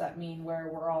what does that mean where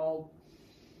we're all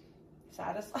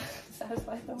satisfied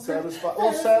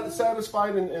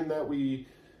in that we,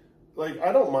 like,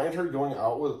 I don't mind her going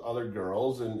out with other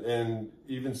girls, and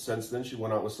even since then she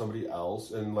went out with somebody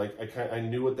else, and like I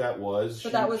knew what that was.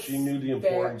 But she knew the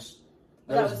importance.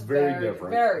 That was very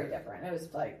different. Very different. It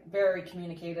was like very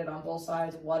communicated on both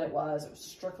sides what it was. It was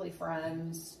strictly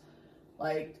friends,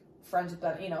 like friends with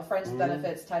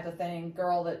benefits type of thing.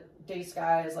 Girl that dates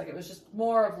guys. Like, it was just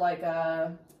more of like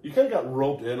a. You kind of got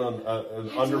roped in on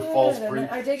under false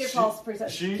pretense. I did get false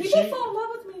pretense. People fall in love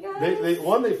with me, guys.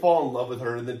 They fall in love with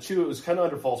her, and then two, it was kind of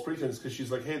under false pretense because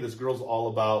she's like, hey, this girl's all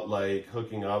about like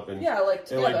hooking up and like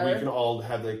together. And like we can all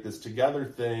have like this together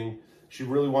thing. She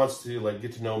really wants to like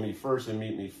get to know me first and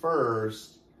meet me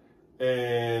first,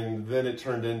 and then it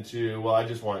turned into, well, I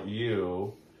just want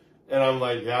you, and I'm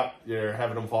like, yeah, you're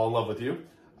having them fall in love with you.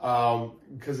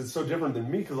 because it's so different than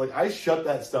me. Because like I shut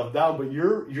that stuff down, but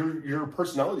your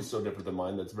personality is so different than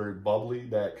mine. That's very bubbly.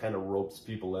 That kind of ropes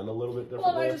people in a little bit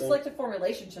differently. Well, I just like to form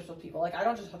relationships with people. Like I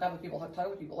don't just hook up with people, talk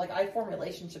with people. Like I form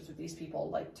relationships with these people,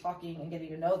 like talking and getting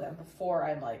to know them before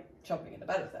I'm like jumping into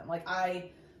bed with them. Want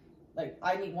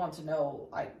to know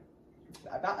I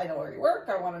know where you work.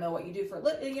 I want to know what you do for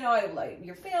I like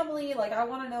your family. Like I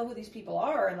want to know who these people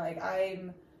are, and like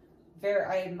I'm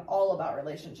all about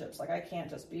relationships. Like I can't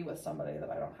just be with somebody that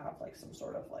I don't have like some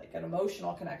sort of like an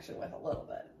emotional connection with a little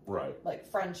bit. Right. Like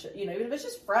friendship, even if it's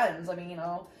just friends. I mean,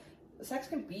 sex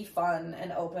can be fun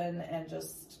and open and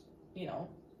just,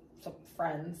 some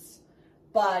friends.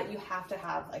 But you have to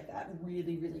have like that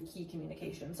really, really key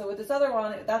communication. So with this other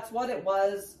one, that's what it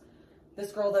was.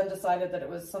 This girl then decided that it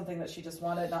was something that she just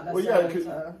wanted, not necessarily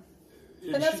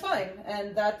and that's fine.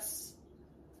 And that's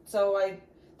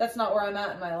not where I'm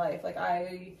at in my life. Like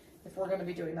if we're going to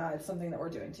be doing that, it's something that we're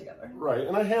doing together. Right.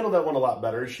 And I handled that one a lot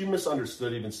better. She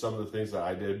misunderstood even some of the things that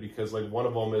I did because like one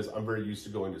of them is I'm very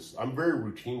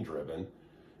routine driven.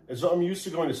 And so I'm used to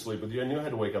going to sleep with you. I knew I had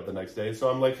to wake up the next day. So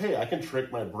I'm like, hey, I can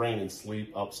trick my brain and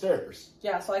sleep upstairs.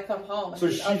 Yeah, so I come home and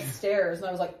she's upstairs. And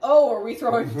I was like, oh, are we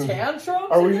throwing tantrums?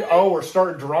 We're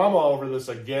starting drama over this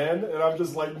again? And I'm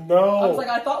just like, no. I was like,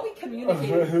 I thought we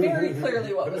communicated very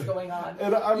clearly what was going on.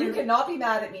 And you cannot be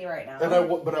mad at me right now.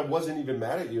 But I wasn't even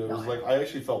mad at you. It was like, I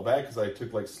actually felt bad because I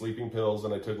took like sleeping pills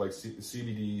and I took like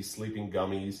CBD sleeping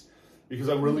gummies. Because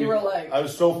I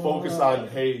was so focused on,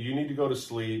 hey, you need to go to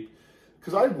sleep.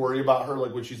 Because I worry about her,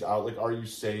 like, when she's out, like, are you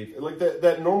safe? Like,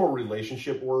 that normal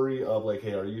relationship worry of, like,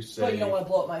 hey, are you safe? But you don't want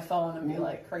to blow up my phone and be,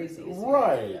 like, crazy. So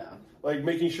right. Yeah. Like,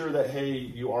 making sure that, hey,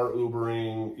 you are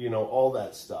Ubering, all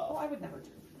that stuff. Well, I would never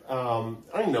do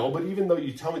I know, but even though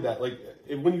you tell me that, like,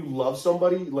 when you love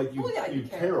somebody, like, you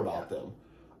care about them.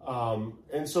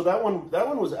 And so that one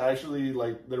was actually,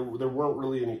 like, there weren't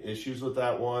really any issues with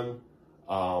that one.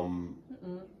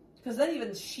 Because then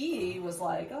even she was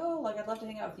like, oh, like, I'd love to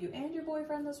hang out with you and your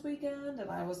boyfriend this weekend. And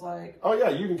I was like... Oh, yeah,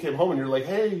 you even came home and you're like,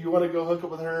 hey, you want to go hook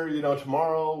up with her,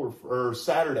 tomorrow or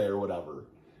Saturday or whatever.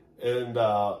 And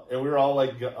we were all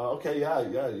like, okay,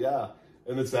 yeah.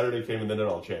 And then Saturday came and then it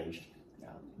all changed. Yeah.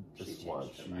 Just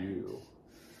want you.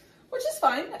 Which is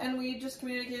fine. And we just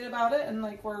communicated about it. And,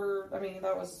 like,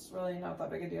 that was really not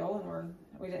that big a deal.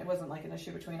 And it wasn't, like, an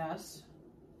issue between us.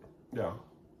 Yeah.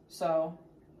 So,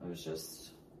 it was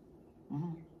just...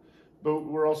 Mm-hmm. But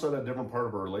we're also at a different part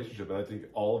of our relationship, and I think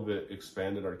all of it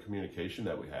expanded our communication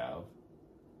that we have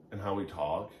and how we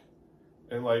talk.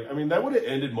 And that would have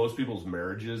ended most people's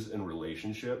marriages and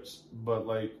relationships, but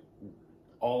like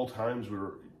all times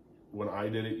when I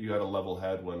did it, you had a level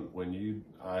head.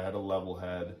 I had a level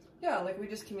head. Yeah, like we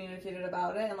just communicated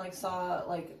about it and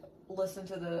listened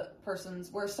to the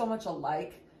person's. We're so much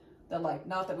alike. That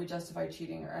not that we justify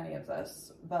cheating or any of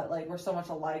this, but we're so much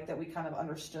alike that we kind of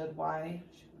understood why.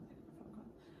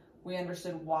 We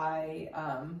understood why.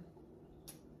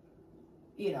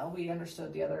 We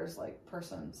understood the other's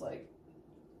person's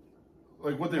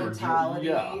what they mentality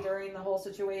were doing during the whole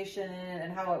situation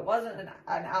and how it wasn't an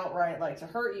outright to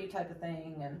hurt you type of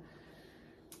thing, and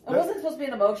it wasn't supposed to be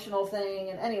an emotional thing.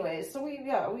 And anyways, so we've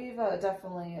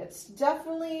definitely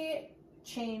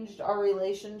changed our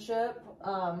relationship.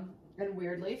 And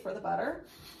weirdly, for the better.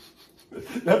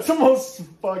 That's the most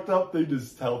fucked up thing to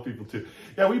tell people too.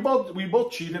 Yeah, we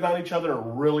both cheated on each other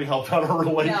and really helped out our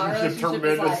relationship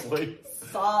tremendously.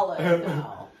 Solid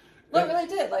now. Well, it really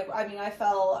did. I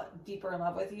fell deeper in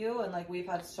love with you, and we've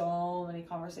had so many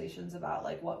conversations about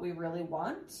what we really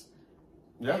want.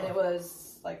 Yeah. And it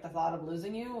was the thought of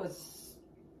losing you was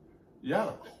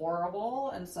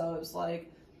horrible, and so it was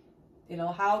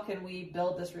how can we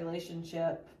build this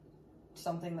relationship?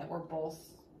 Something that we're both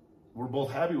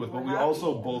happy with, but we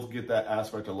also both get that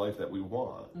aspect of life that we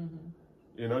want. Mm-hmm.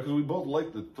 Because we both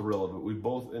like the thrill of it. We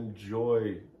both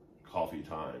enjoy coffee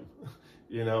time.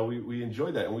 We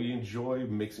enjoy that, and we enjoy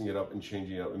mixing it up and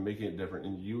changing it up and making it different.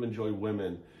 And you enjoy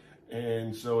women,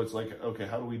 and so it's okay,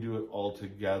 how do we do it all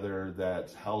together?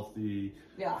 That's healthy.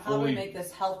 Yeah, how do we make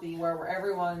this healthy where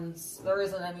there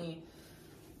isn't any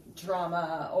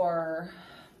drama or.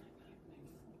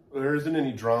 There isn't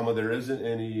any drama. There isn't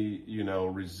any,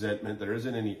 resentment. There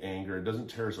isn't any anger. It doesn't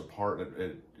tear us apart.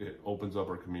 It opens up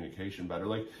our communication better.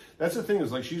 That's the thing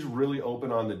is, she's really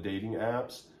open on the dating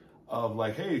apps of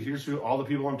hey, here's all the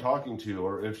people I'm talking to,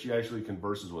 or if she actually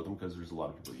converses with them, because there's a lot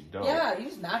of people you don't. Yeah, you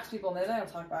just match people and they don't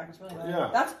talk back. It's really nice. Yeah.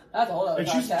 That's a whole other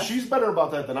podcast. And she's better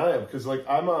about that than I am, because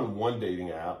I'm on one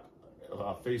dating app,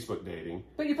 Facebook dating.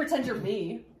 But you pretend you're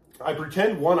me. I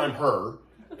pretend I'm her.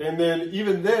 And then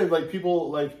even then, like people,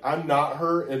 like I'm not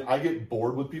her, and I get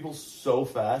bored with people so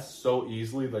fast, so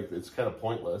easily. Like it's kind of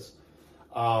pointless.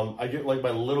 I get like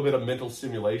my little bit of mental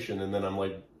stimulation, and then I'm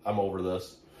like, I'm over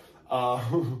this.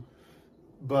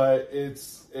 But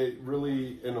it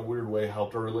really, in a weird way,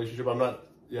 helped our relationship.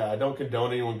 I don't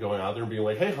condone anyone going out there and being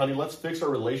like, hey, honey, let's fix our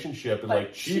relationship and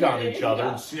like cheat on each other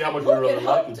and see how much we really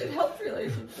like each other. It helped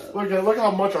relationships. Look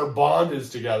how much our bond is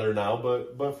together now.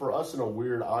 But for us, in a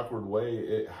weird, awkward way,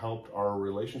 it helped our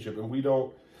relationship. And we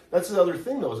don't. That's the other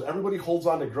thing, though, is everybody holds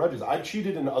on to grudges. I've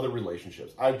cheated in other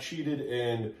relationships. I've cheated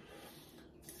in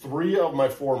 3 of my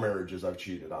 4 marriages. I've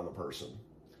cheated on the person.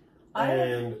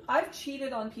 I've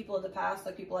cheated on people in the past,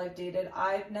 like people I've dated.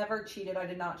 I've never cheated. I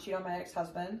did not cheat on my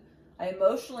ex-husband. I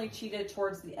emotionally cheated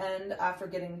towards the end after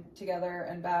getting together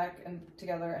and back and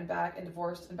together and back and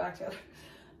divorced and back together.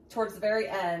 Towards the very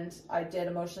end, I did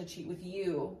emotionally cheat with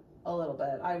you a little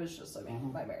bit. I was just,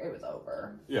 my marriage, it was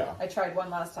over. Yeah. I tried one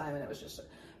last time and it was just,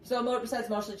 so besides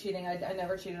emotionally cheating, I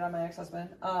never cheated on my ex-husband.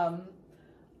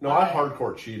 No, I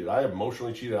hardcore cheated. I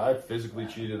emotionally cheated. I physically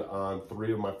cheated on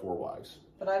 3 of my 4 wives.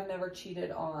 But I've never cheated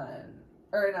on,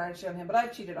 or not cheated on him, but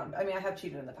I've cheated on, I have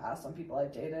cheated in the past on people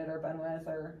I've dated or been with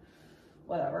or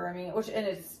whatever. And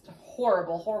it's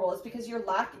horrible. It's because you're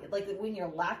lacking, like when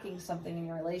you're lacking something in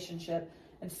your relationship,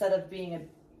 instead of being an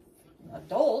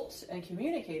adult and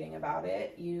communicating about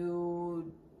it,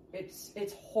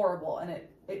 it's horrible. And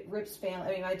it rips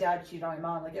family. My dad cheated on my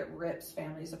mom, like it rips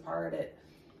families apart.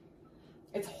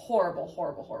 It's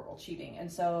horrible cheating.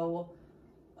 And so,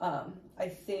 I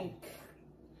think.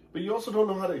 But you also don't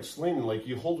know how to explain, like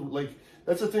you hold, like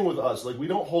that's the thing with us, like we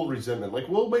don't hold resentment. Like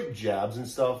we'll make jabs and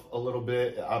stuff a little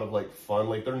bit out of like fun.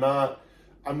 Like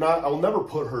I'll never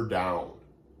put her down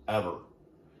ever.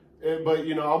 But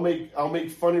I'll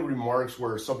make funny remarks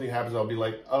where something happens. I'll be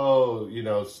like, oh,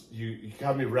 you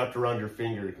have me wrapped around your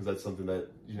finger, because that's something that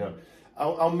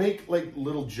I'll make like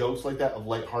little jokes like that of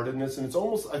lightheartedness, and it's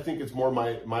almost, I think it's more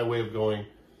my way of going,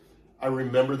 I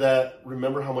remember that.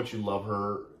 Remember how much you love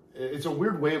her. It's a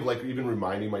weird way of like even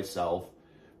reminding myself,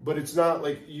 but it's not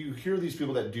like you hear these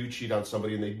people that do cheat on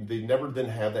somebody and they never then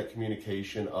have that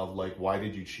communication of like, why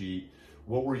did you cheat?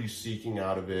 What were you seeking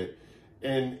out of it?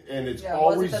 And it's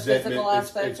all resentment. Was it the physical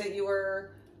aspect that you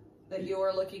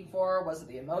were looking for? Was it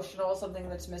the emotional, something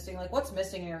that's missing? Like what's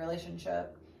missing in your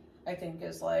relationship, I think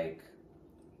is like.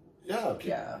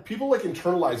 People like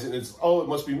internalize it and it's, it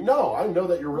must be, no, I know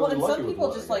that you're really lucky. Well, and some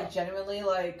people just like genuinely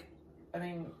like,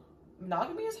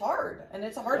 monogamy is hard, and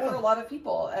it's hard for a lot of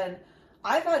people. And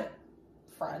I've had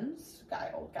friends,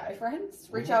 old guy friends,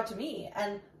 reach out to me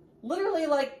and literally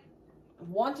like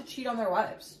want to cheat on their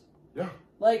wives. Yeah.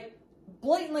 Like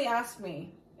blatantly ask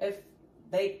me if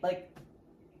they like,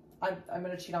 I'm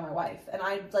going to cheat on my wife. And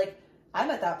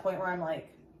I'm at that point where I'm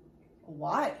like,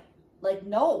 why? Like,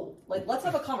 no, like, let's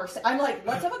have a conversation. I'm like,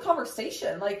 let's have a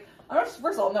conversation. Like, I'm not just,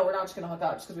 first of all, no, we're not just going to hook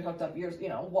up just because we hooked up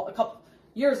a couple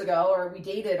years ago, or we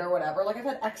dated or whatever. Like I've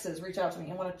had exes reach out to me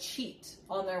and want to cheat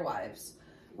on their wives.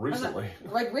 Recently.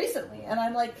 And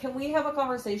I'm like, can we have a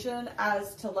conversation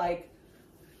as to like,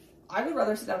 I would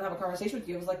rather sit down and have a conversation with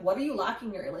you. It was like, what are you lacking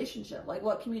in your relationship? Like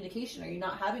what communication are you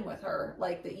not having with her?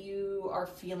 Like that you are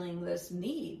feeling this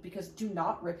need, because do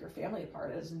not rip your family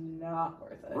apart. It is not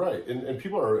worth it. Right. And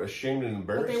people are ashamed and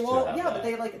embarrassed. But they won't,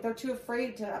 but they're too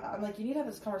afraid to, I'm like, you need to have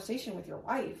this conversation with your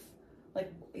wife.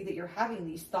 Like that you're having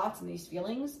these thoughts and these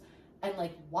feelings, and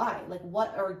like why? Like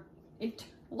what are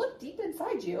look deep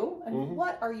inside you, and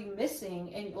what are you missing,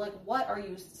 and like what are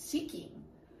you seeking?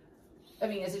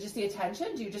 Is it just the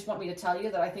attention? Do you just want me to tell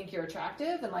you that I think you're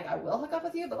attractive and like I will hook up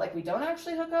with you, but like we don't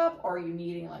actually hook up? Or are you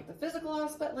needing like the physical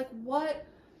aspect? Like what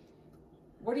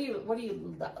are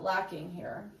you lacking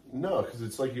here? No, because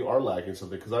it's like you are lacking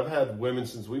something. Because I've had women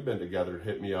since we've been together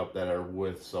hit me up that are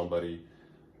with somebody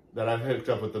that I've hooked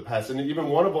up with the past. And even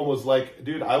one of them was like,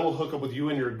 dude, I will hook up with you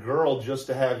and your girl just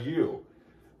to have you.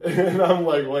 And I'm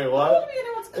like, wait, what?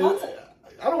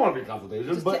 I don't want to be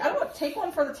confrontational, but I don't want to take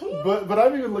one for the team. But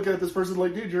I'm even looking at this person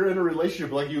like, dude, you're in a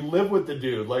relationship. Like, you live with the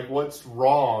dude. Like, what's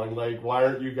wrong? Like, why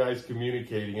aren't you guys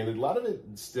communicating? And a lot of it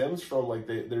stems from like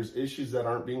there's issues that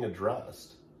aren't being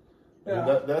addressed. Yeah.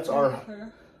 And that's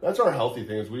our healthy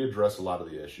thing, is we address a lot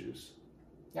of the issues.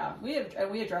 Yeah, we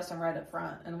address them right up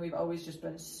front, and we've always just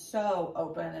been so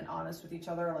open and honest with each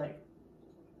other. Like,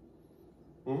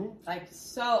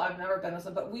 I've never been with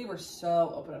them, but we were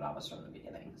so open and honest from the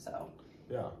beginning. So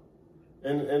yeah,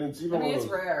 and it's even. It's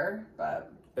rare,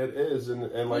 but it is, and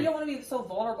like you don't want to be so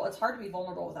vulnerable. It's hard to be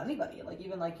vulnerable with anybody. Like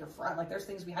even like your friend. Like there's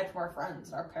things we hide from our friends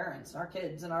and our parents and our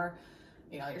kids and our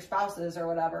you know, your spouses or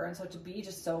whatever. And so to be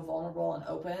just so vulnerable and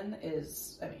open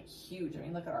is, I mean, huge. I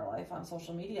mean, look at our life on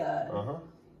social media. And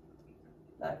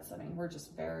that's, I mean, we're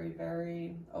just very,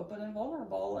 very open and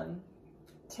vulnerable, and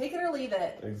take it or leave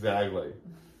it. Exactly.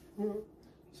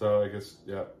 So I guess,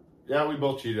 yeah, we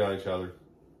both cheated on each other,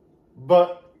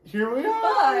 but here we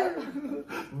are.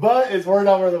 But it's worked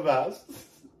out for the best.